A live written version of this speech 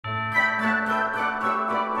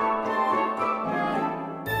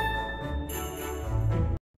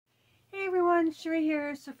Sherry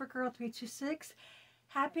here, Surfergirl326.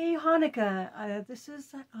 Happy Hanukkah. This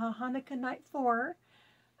is Hanukkah night 4.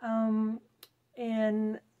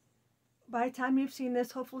 And by the time you've seen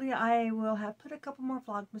this, hopefully I will have put a couple more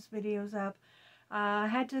Vlogmas videos up. I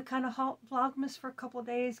had to kind of halt Vlogmas for a couple of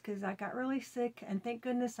days because I got really sick, and thank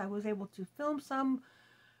goodness I was able to film some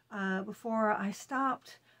before I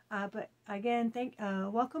stopped. But again,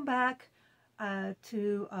 welcome back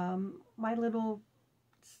to my little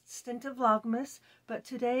stint of Vlogmas. But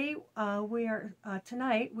today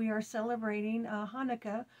tonight we are celebrating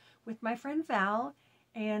Hanukkah with my friend Val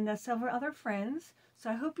and several other friends. So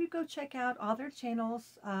I hope you go check out all their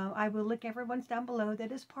channels. I will link everyone's down below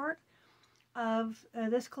that is part of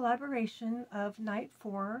this collaboration of night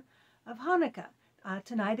 4 of Hanukkah.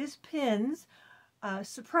 Tonight is pins.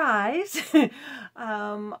 Surprise!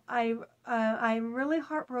 I'm really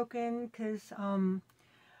heartbroken because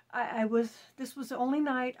this was the only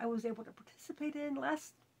night I was able to participate in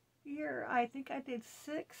last year. I think I did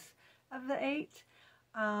 6 of the 8.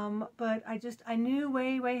 But I knew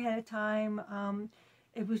way ahead of time.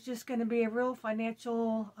 It was just going to be a real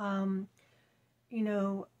financial, you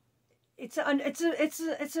know, it's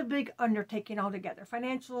a big undertaking altogether.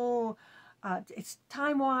 Financial, it's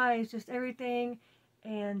time-wise, just everything.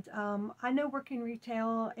 And I know working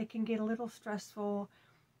retail, it can get a little stressful,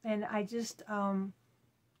 and I just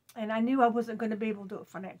and I knew I wasn't going to be able to do it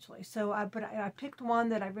financially. So I picked one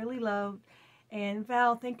that I really loved. And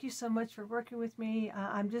Val, thank you so much for working with me.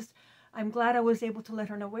 I'm glad I was able to let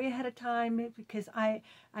her know way ahead of time, because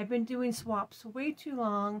I've been doing swaps way too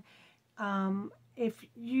long. If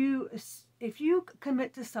you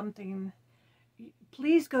commit to something,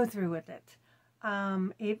 please go through with it.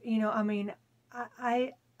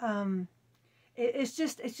 It's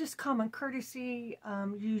just common courtesy.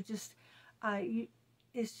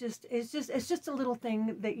 It's just a little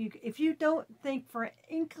thing that if you don't think for an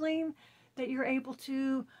inkling that you're able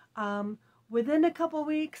to, within a couple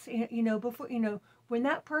weeks, before, when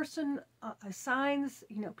that person assigns,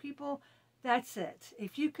 people, that's it.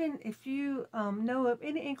 If you know of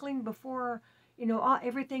any inkling before,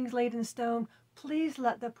 everything's laid in stone, please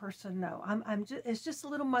let the person know. It's just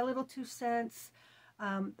my little 2 cents.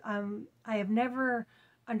 I have never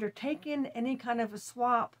undertaken any kind of a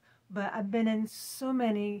swap, but I've been in so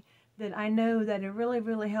many that I know that it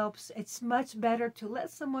really helps. It's much better to let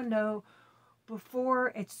someone know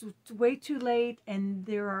before it's way too late and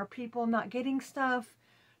there are people not getting stuff,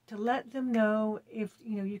 to let them know if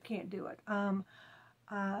you can't do it.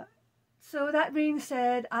 So that being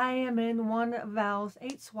said, I am in one of Val's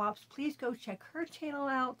 8 swaps. Please go check her channel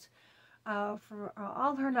out for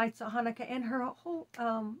all her nights of Hanukkah and her whole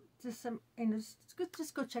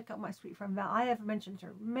just go check out my sweet friend Val. I have mentioned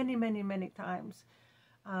her many times.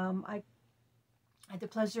 I had the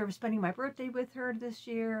pleasure of spending my birthday with her this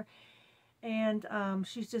year, and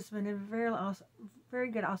she's just been a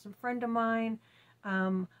very good, awesome friend of mine.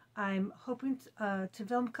 I'm hoping to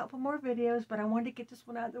film a couple more videos, but I wanted to get this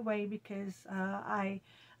one out of the way because I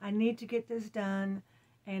need to get this done,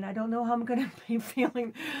 and I don't know how I'm going to be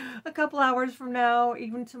feeling a couple hours from now,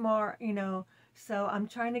 even tomorrow, So I'm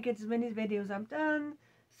trying to get as many videos I've done.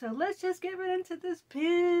 So let's just get right into this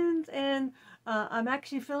pins. And I'm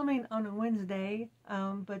actually filming on a Wednesday,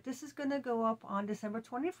 but this is going to go up on December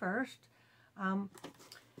 21st.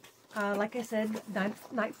 Like I said,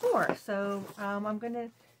 night 4. So I'm going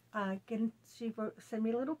to she sent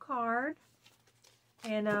me a little card.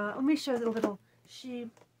 And let me show you she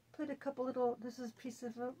put a couple little, this is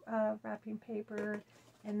pieces of wrapping paper.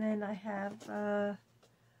 And then I have,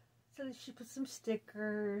 so she put some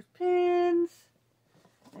stickers, pins.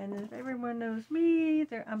 And if everyone knows me,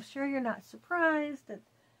 I'm sure you're not surprised that,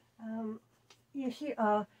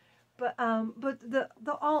 but the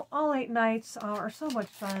all 8 nights are so much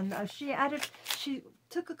fun. She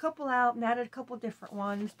took a couple out and added a couple different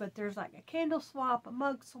ones, but there's like a candle swap, a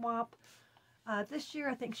mug swap. This year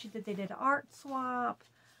I think they did an art swap,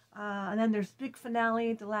 and then there's big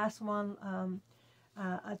finale, the last one,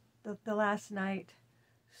 the last night.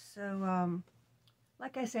 So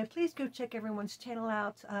like I said, please go check everyone's channel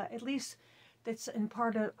out, at least that's in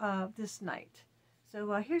part of this night.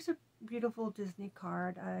 So here's a beautiful Disney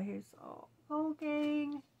card. Here's oh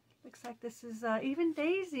gang. Looks like this is even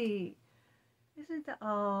Daisy. Isn't that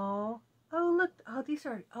oh look, these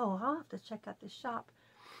are, I'll have to check out this shop.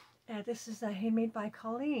 This is handmade by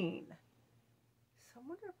Colleen. So I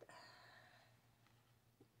wonder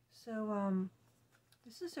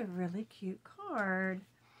this is a really cute card.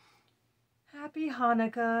 Happy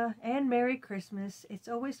Hanukkah and Merry Christmas. It's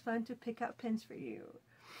always fun to pick up pins for you.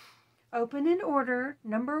 Open in order.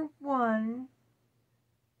 Number 1.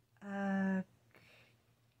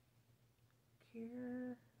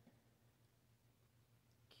 here.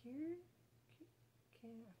 Here.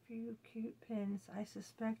 Okay, a few cute pins I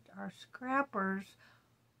suspect are scrappers,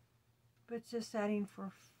 but just adding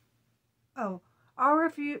for, oh, are a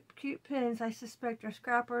few cute pins I suspect are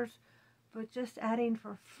scrappers, but just adding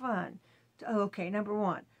for fun. Oh, okay, number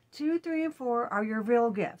 1. 2, 3, and 4 are your real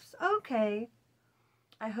gifts. Okay.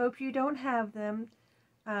 I hope you don't have them.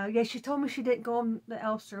 Yeah, she told me she didn't go on the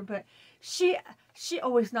Elfster, but she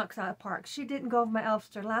always knocks out of the park. She didn't go on my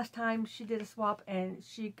Elfster. Last time she did a swap, and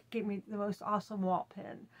she gave me the most awesome walt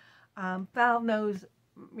pin. Val knows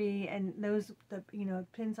me and knows the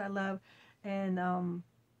pins I love, and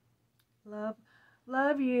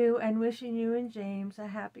love you, and wishing you and James a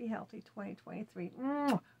happy, healthy 2023.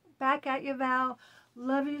 Back at you, Val.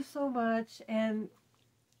 Love you so much, and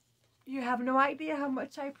you have no idea how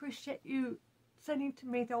much I appreciate you sending to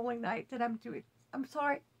me the only night that I'm doing. I'm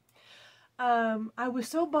sorry. I was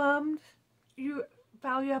so bummed.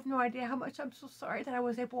 Val, you have no idea how much I'm so sorry that I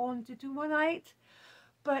was able only to do one night.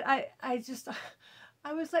 But I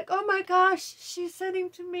was like, oh my gosh, she's sending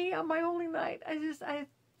to me on my only night.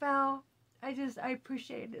 Val, I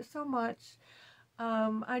appreciate it so much.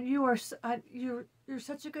 And you're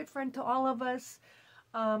such a good friend to all of us.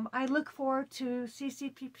 I look forward to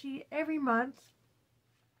CCPP every month.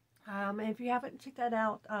 If you haven't checked that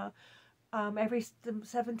out, every the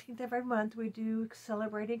 17th of every month we do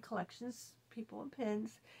celebrating collections, people and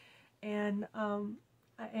pins, and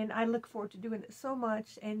I look forward to doing it so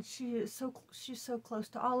much. And she's so close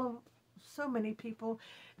to so many people,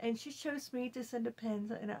 and she chose me to send a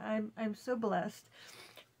pins, and I'm so blessed.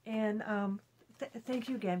 And thank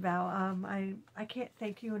you again, Val. I can't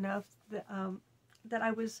thank you enough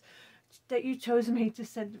that you chose me to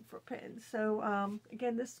send it for pins. So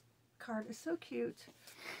again, this card is so cute.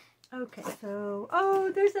 Okay, so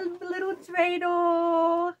there's a little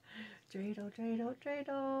dreidel.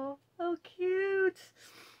 Dreidel. Oh, cute.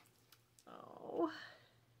 Oh.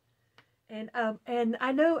 And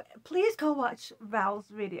I know, please go watch Val's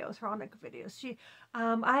videos, her Hanukkah videos. She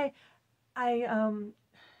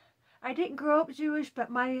I didn't grow up Jewish, but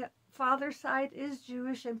my father's side is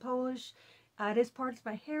Jewish and Polish. It is part of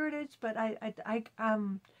my heritage, but I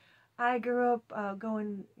grew up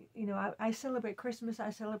going, I celebrate Christmas, I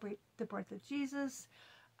celebrate the birth of Jesus,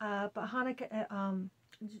 but Hanukkah,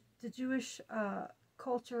 the Jewish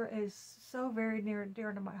culture is so very near and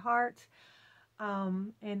dear to my heart,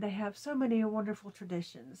 and they have so many wonderful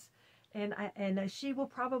traditions, and she will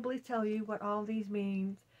probably tell you what all these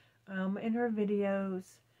mean in her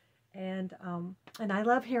videos. And I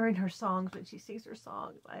love hearing her songs when she sings her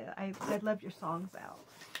songs. I love your songs, Val.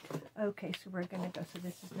 Okay, so we're going to go. So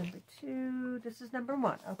this is number 2. This is number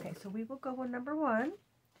 1. Okay, so we will go on number 1.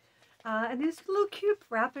 And this little cute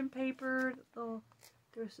wrapping paper.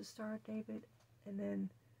 There's the Star of David. And then,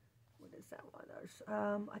 what is that one? There's,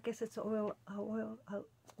 I guess it's an oil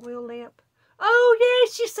lamp. Oh, yeah,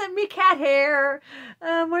 she sent me cat hair.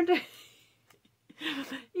 Wonder...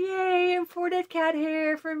 Yay, imported cat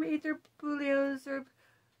hair from either Bulio's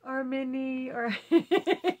or Minnie or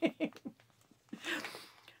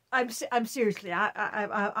I'm seriously,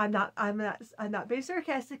 I'm not being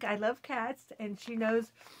sarcastic. I love cats, and she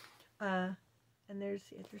knows. And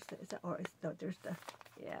there's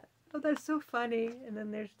yeah. Oh, that's so funny. And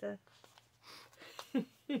then there's the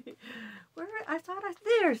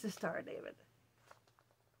there's the Star of David.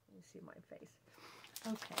 Let me see my face.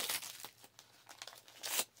 Okay.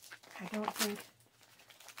 I don't think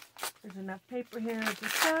there's enough paper here to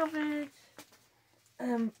salvage.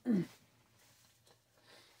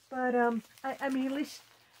 But I mean, at least,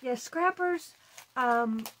 yeah, scrappers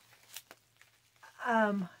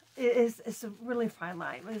is a really fine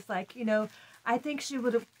line. It's like, I think she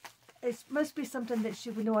would have, it must be something that she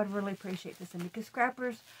would know I'd really appreciate this in, because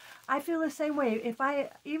scrappers, I feel the same way. If I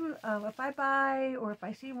buy, or if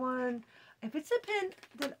I see one, if it's a pin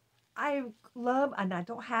that I love and I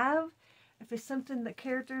don't have, if it's something, the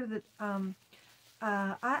character that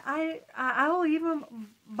I'll even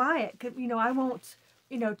buy it. 'Cause, I won't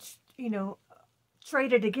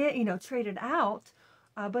trade it again, trade it out.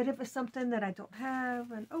 But if it's something that I don't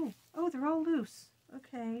have, and oh, they're all loose.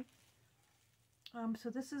 Okay. So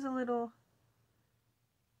this is a little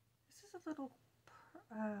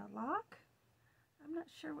lock. I'm not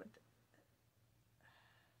sure what.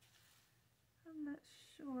 I'm not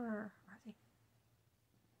sure. Are they?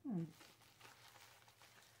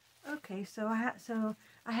 Okay, so I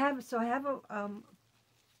have a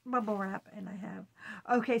bubble wrap, and I have.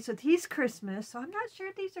 Okay, so these Christmas. So I'm not sure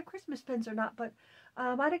if these are Christmas pins or not, but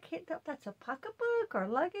I can't tell if that's a pocketbook or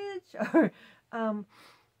luggage or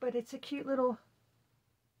but it's a cute little.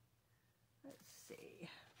 Let's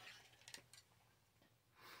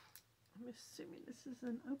assuming this is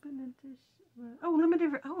an open edition. Oh,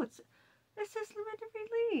 limited. Oh, it says limited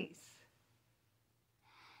release.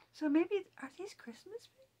 So maybe, are these Christmas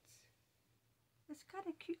pins? It's got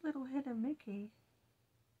a cute little head of Mickey.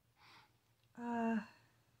 I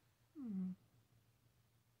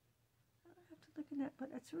don't have to look in that,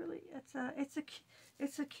 but it's really, it's a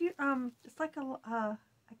cute, it's like a, I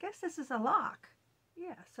guess this is a lock.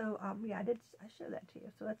 Yeah, so, yeah, I showed that to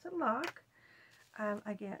you. So that's a lock,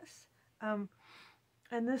 I guess. And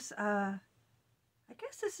this, I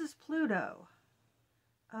guess this is Pluto.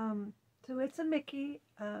 So it's a Mickey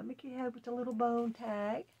head with a little bone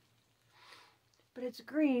tag. But it's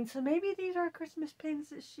green, so maybe these are Christmas pins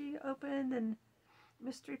that she opened and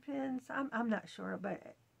mystery pins. I'm not sure,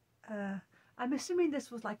 but I'm assuming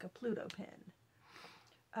this was like a Pluto pin.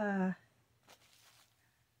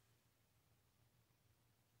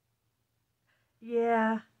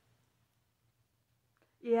 Yeah,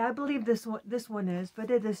 I believe this one is, but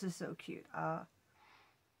this is so cute.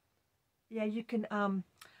 Yeah, you can.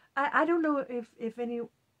 I don't know if any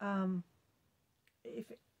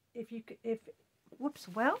if whoops,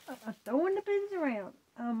 well, I'm throwing the pins around.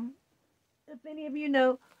 If any of you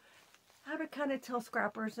know how to kind of tell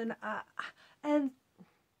scrappers and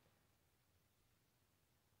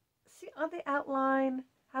see on the outline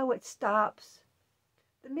how it stops.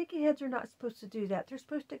 The Mickey heads are not supposed to do that. They're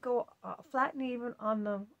supposed to go flat and even on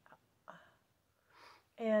the.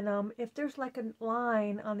 And if there's like a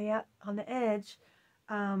line on the edge,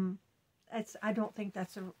 I don't think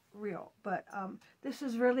that's a real, but this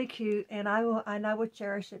is really cute, and I will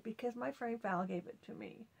cherish it because my friend Val gave it to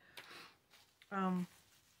me.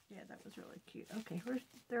 Yeah, that was really cute. Okay, here's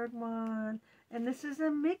the third one, and this is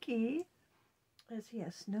a Mickey. Is he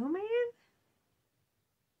a snowman?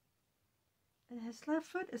 And his left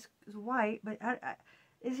foot is white, but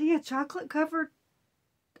is he a chocolate covered?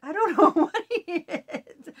 I don't know what he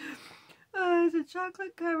is. It's a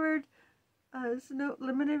chocolate covered. Snow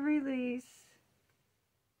limited release.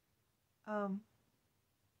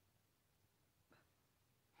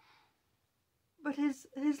 But his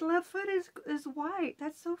left foot is white.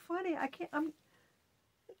 That's so funny. I just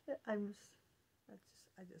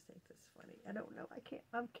think that's funny. I don't know. I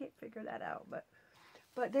can't figure that out. But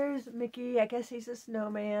there's Mickey. I guess he's a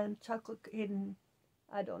snowman. Chocolate hidden.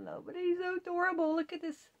 I don't know. But he's so adorable. Look at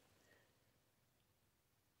this.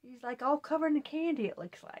 He's like all covered in candy, it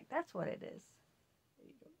looks like. That's what it is. There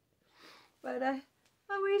you go. But,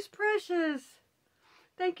 oh, he's precious.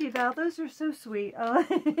 Thank you, Val. Those are so sweet. Oh,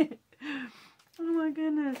 oh my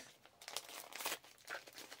goodness.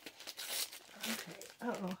 Okay.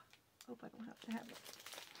 Uh-oh. Hope I don't have to have it.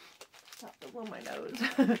 Stop to blow my nose.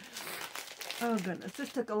 Oh, goodness.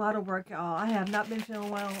 This took a lot of work, y'all. I have not been feeling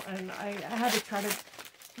well, and I had to try to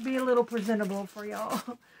be a little presentable for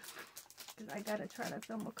y'all. I gotta try to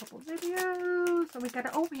film a couple videos. So we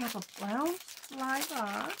have a brown slide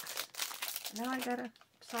box. Now I gotta,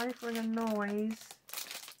 sorry for the noise.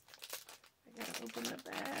 I gotta open the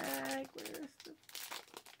bag. Where's the,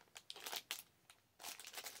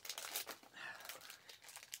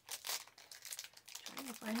 trying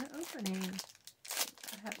to find the opening.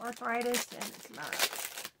 I have arthritis and it's not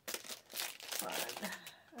fun.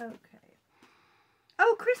 Okay.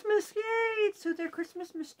 Oh, Christmas, yay! So they're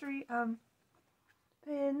Christmas mystery,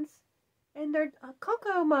 pins, and they're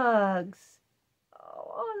cocoa mugs.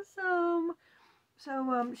 Oh, awesome!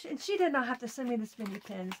 So she did not have to send me this many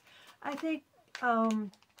pins. I think I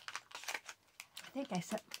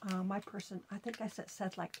set I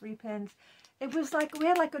set like 3 pins. It was like we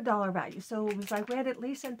had like $1 value, so it was like we had at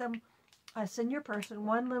least sent them a senior person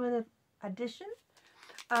 1 limited edition,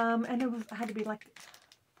 and it had to be like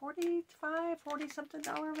 40 something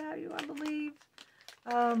dollar value, I believe.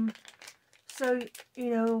 So,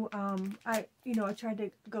 I tried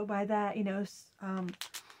to go by that,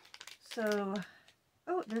 so,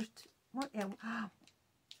 oh, there's one, yeah,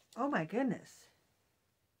 oh my goodness.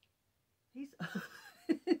 He's,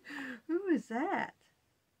 who is that?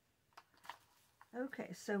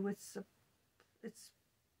 Okay, so it's,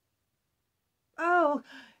 oh,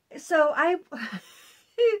 so I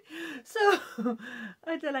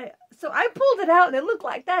pulled it out and it looked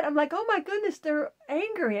like that. I'm like, oh my goodness, they're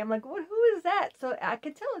angry. I'm like, what? Who is that? So I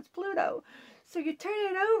could tell it's Pluto. So you turn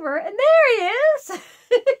it over and there he is.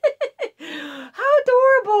 How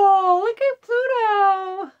adorable! Look at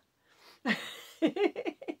Pluto.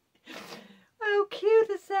 How cute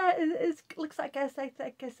is that? It looks like I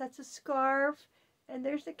guess that's a scarf, and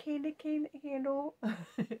there's the candy cane handle.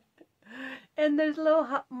 And there's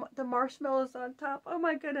the marshmallows on top. Oh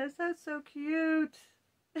my goodness, that's so cute.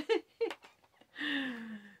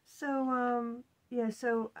 So, yeah,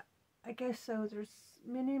 so I guess so. There's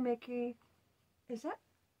Minnie, Mickey. Is that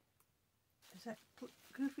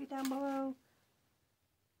Goofy down below?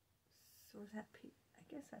 So is that Pete? I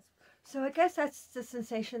guess that's. So I guess that's the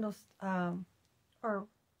sensational. Or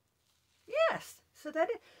yes. So that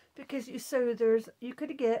is because you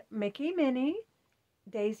could get Mickey, Minnie,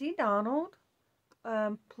 Daisy, Donald,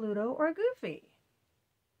 Pluto, or Goofy.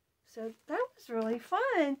 So that was really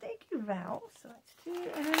fun. Thank you, Val. So that's 2,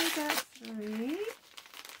 and then we got 3.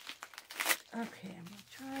 Okay, I'm gonna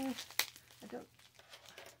try. I don't.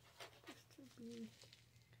 This to be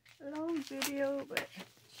a long video, but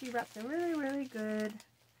she wrapped them really, really good.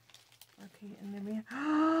 Okay, and then we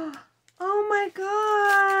have. Oh my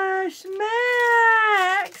gosh,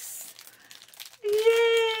 Max!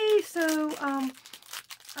 Yay! So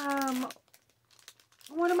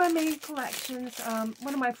one of my main collections,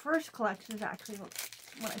 one of my first collections actually,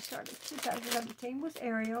 when I started 2017, was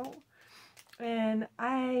Ariel, and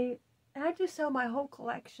I do sell my whole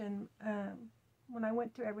collection when I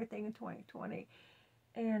went through everything in 2020,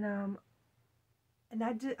 and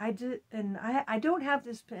I don't have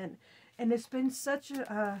this pen, and it's been such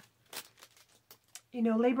a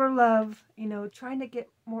labor of love, trying to get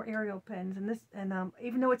more Ariel pens, and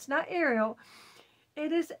even though it's not Ariel,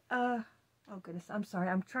 it is oh goodness, I'm sorry.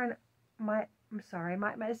 I'm sorry.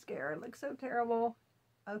 My mascara looks so terrible.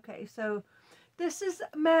 Okay, so this is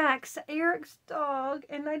Max, Eric's dog,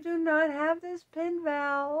 and I do not have this pen,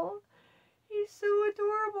 Val. He's so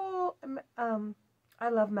adorable. I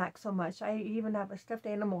love Max so much. I even have a stuffed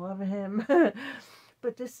animal of him.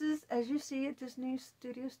 But this is, as you see, a Disney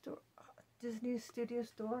Studio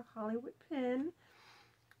Store Hollywood pen.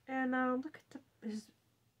 And look at his.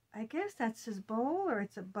 I guess that's his bowl, or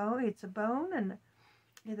it's a bone. It's a bone, and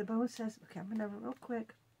yeah, the bone says. Okay, I'm gonna real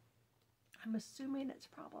quick. I'm assuming it's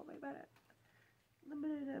probably about a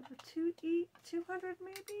limited of 200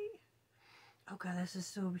 maybe. Oh god, this is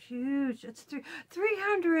so huge. It's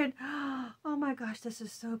 300. Oh my gosh, this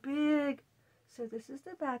is so big. So this is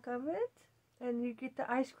the back of it, and you get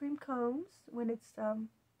the ice cream cones when it's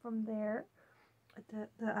from there at the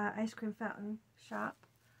ice cream fountain shop.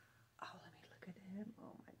 Oh, let me look at him.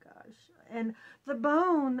 Oh my gosh. And the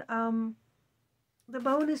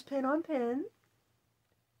bone is pin on pin.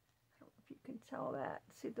 I don't know if you can tell that.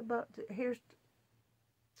 See the bone. Here's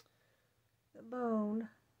the bone,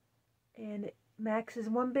 and Max is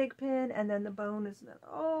one big pin, and then the bone is.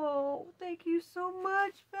 Oh, thank you so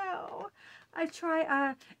much, Val. I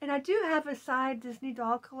try. And I do have a side Disney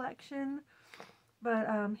doll collection, but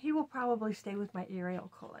he will probably stay with my Ariel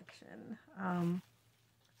collection.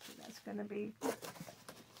 So that's gonna be.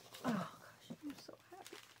 Oh gosh, I'm so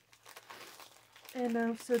happy.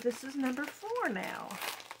 And so this is number 4 now.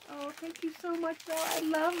 Oh, thank you so much, Val. I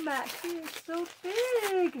love Max. He is so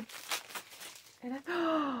big. And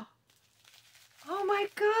oh my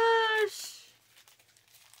gosh.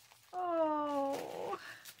 Oh.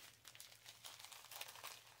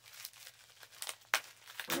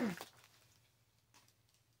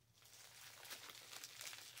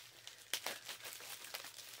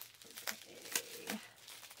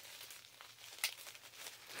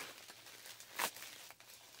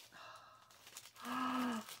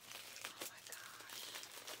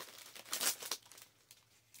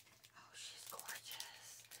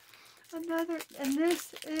 Another, and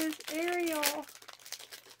this is Ariel. Oh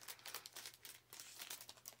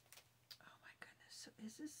my goodness. So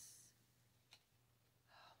is this?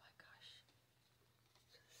 Oh my gosh.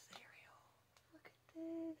 So this is Ariel. Look at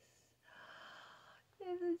this.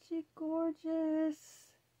 Isn't she gorgeous?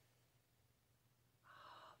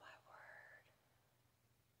 Oh my word.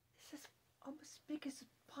 This is almost as big as the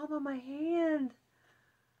palm of my hand.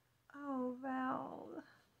 Oh, Val.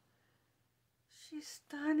 She's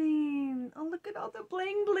stunning. Oh, look at all the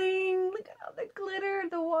bling bling. Look at all the glitter,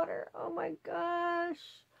 the water. Oh my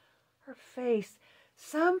gosh. Her face.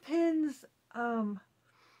 Some pins,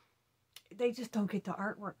 they just don't get the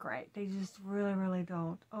artwork right. They just really, really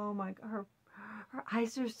don't. Oh my God. Her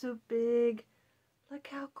eyes are so big. Look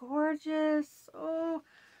how gorgeous. Oh,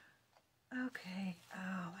 okay.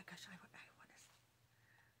 Oh my gosh. I want to,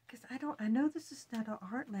 because I know this is not an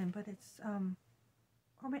Heartland, but it's,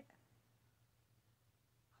 or maybe,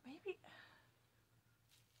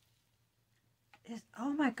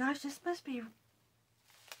 oh my gosh, this must be,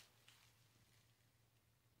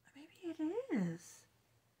 maybe it is.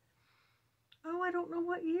 Oh, I don't know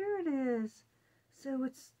what year it is. So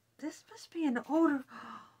this must be an older,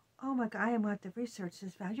 oh my God, I am going to have to research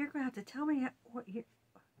this, Val. You're going to have to tell me what year.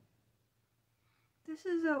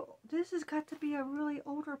 This has got to be a really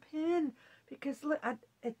older pen, because look, I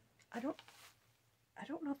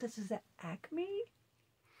don't know if this is an Acme.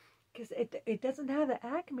 because it doesn't have the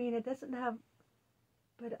Acme, and it doesn't have,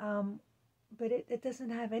 but it doesn't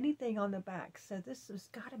have anything on the back. So this has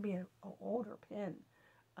got to be an older pen.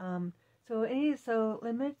 So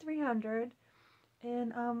limit 300,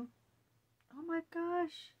 and oh my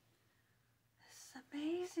gosh, this is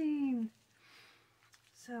amazing.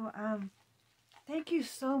 So thank you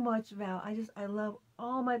so much, Val. I love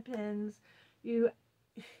all my pens. You,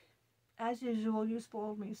 as usual, you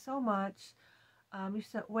spoiled me so much. You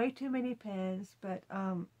sent way too many pens, but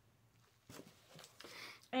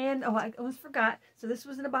and oh, I almost forgot. So this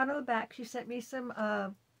was in the bottom of the back. She sent me some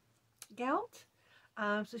gout.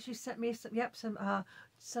 So she sent me some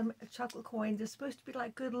chocolate coins. It's supposed to be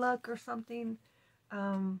like good luck or something.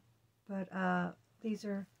 But these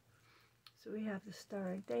are, so we have the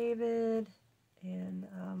Star of David, and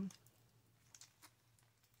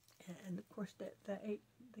of course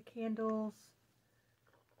the candles.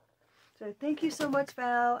 So thank you so much,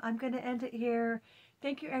 Val. I'm going to end it here.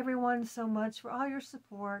 Thank you everyone so much for all your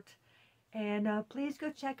support. And please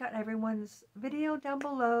go check out everyone's video down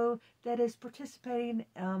below that is participating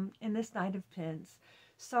in this Night of Pins.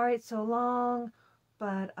 Sorry it's so long,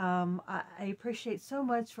 but I appreciate so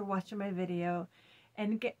much for watching my video.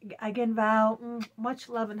 And again, Val, much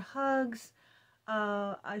love and hugs.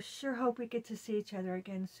 I sure hope we get to see each other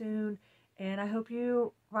again soon. And I hope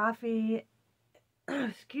you, Rafi,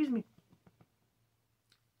 excuse me.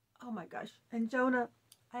 Oh my gosh. And Jonah,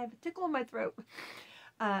 I have a tickle in my throat.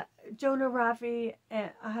 Jonah, Rafi,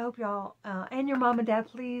 and I hope y'all, and your mom and dad,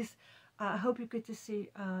 please, I hope you get to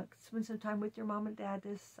spend some time with your mom and dad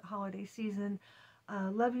this holiday season.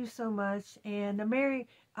 Love you so much. And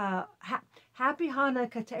a happy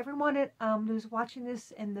Hanukkah to everyone who's watching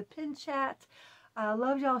this in the pin chat.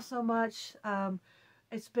 Love y'all so much.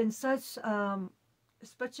 It's been such a,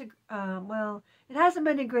 well, it hasn't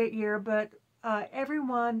been a great year, but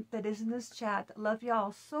everyone that is in this chat, love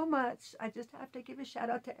y'all so much. I just have to give a shout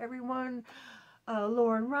out to everyone.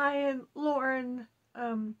 Lauren, Ryan, Lauren,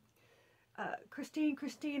 Christine,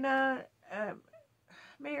 Christina,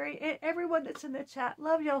 Mary, everyone that's in the chat.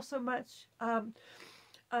 Love y'all so much.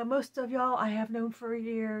 Most of y'all I have known for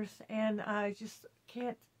years, and I just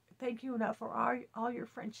can't thank you enough for all your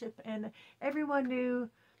friendship, and everyone new.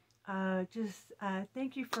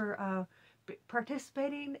 Thank you for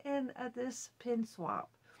participating in this pin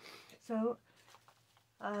swap. So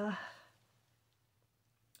I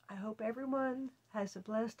hope everyone has a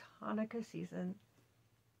blessed Hanukkah season.